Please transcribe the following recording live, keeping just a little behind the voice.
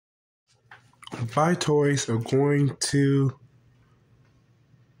Buy toys or going to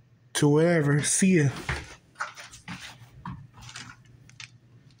wherever. See ya.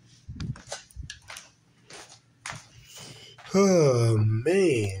 Oh,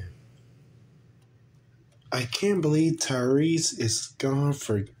 man. I can't believe Tyrese is gone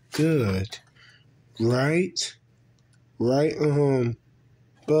for good. Right? Right,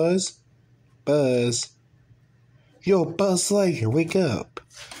 Buzz? Buzz. Yo, Buzz Lightyear, wake up.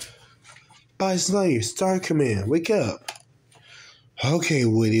 Buzz Lightyear, Star Command, wake up. Okay,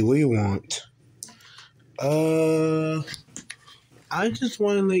 Woody, what do you want? I just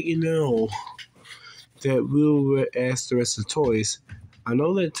want to let you know that we will ask the rest of the toys. I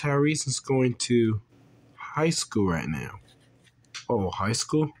know that Tyrese is going to high school right now. Oh, high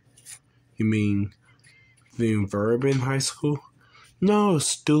school? You mean the Verban High School? No,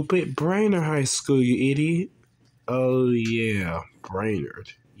 stupid. Brainerd High School, you idiot. Oh, yeah.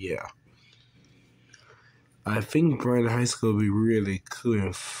 Brainerd. Yeah. I think Brainerd High School will be really cool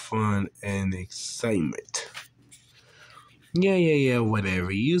and fun and excitement. Yeah,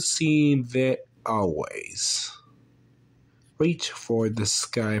 whatever. You see that always. Reach for the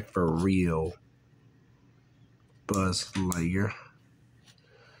sky for real, Buzz Lightyear.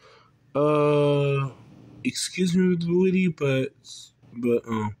 Excuse me, Woody, but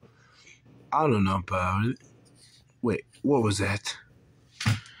I don't know about it. Wait, what was that?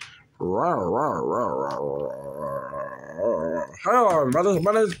 Hello, brothers.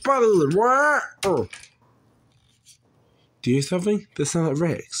 What? Do you hear something? That sounds like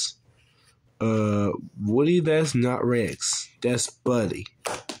Rex. Woody, that's not Rex. That's Buddy.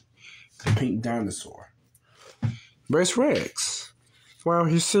 The pink dinosaur. Where's Rex? Well,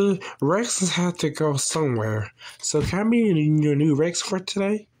 you see, Rex has had to go somewhere. So can I be your new Rex for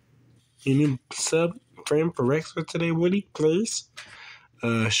today? Your new sub friend for Rex for today, Woody, please?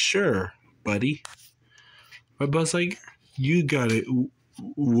 Sure, Buddy. My Buzz Lightyear, you got it,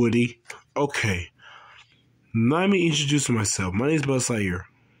 Woody. Okay. Let me introduce myself. My name's Buzz Lightyear.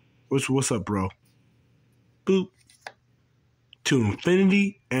 What's up, bro? Boop. To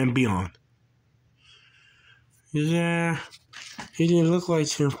infinity and beyond. Yeah, he didn't look like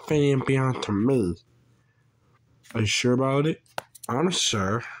to infinity and beyond to me. Are you sure about it? I'm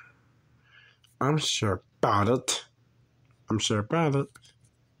sure. I'm sure about it.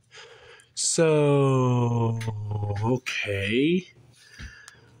 So, okay.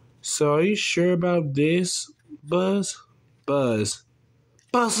 So, are you sure about this, Buzz? Buzz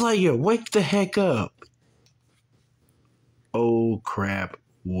Lightyear, wake the heck up. Oh, crap,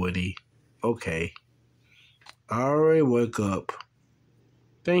 Woody. Okay. I already woke up.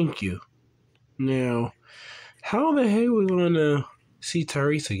 Thank you. Now, how the heck are we going to see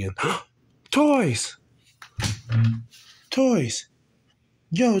Tyrese again? Toys! Toys!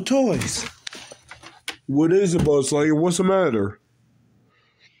 Yo, toys! What is it, Buzz Lightyear? What's the matter?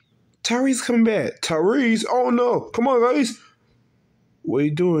 Tyrese coming back. Tyrese? Oh no! Come on, guys! What are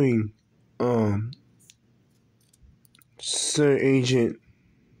you doing? Sir Agent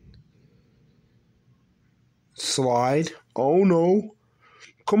Slide? Oh no!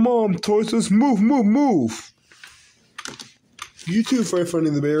 Come on, toys! Let's move! You too, Freddy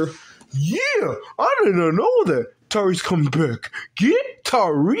the Bear. Yeah! I didn't know that. Tyrese coming back. Get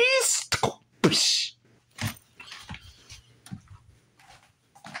Tyrese!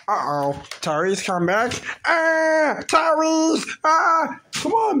 Uh-oh. Tyrese come back. Tyrese!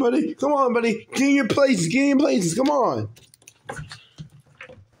 Come on, buddy. Get in your places. Come on.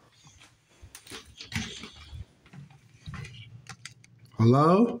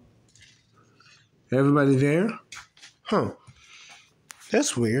 Hello? Everybody there? Huh.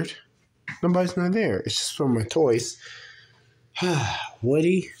 That's weird. Nobody's not there. It's just for my toys.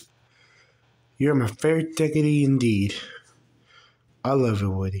 Woody, you're my favorite deputy indeed. I love it,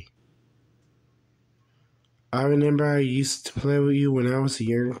 Woody. I remember I used to play with you when I was a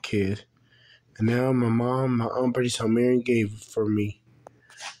young kid. And now my mom, my Aunt Bertie, so Mary gave it for me.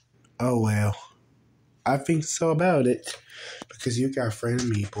 Oh well. I think so about it. Because you got a friend of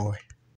me, boy.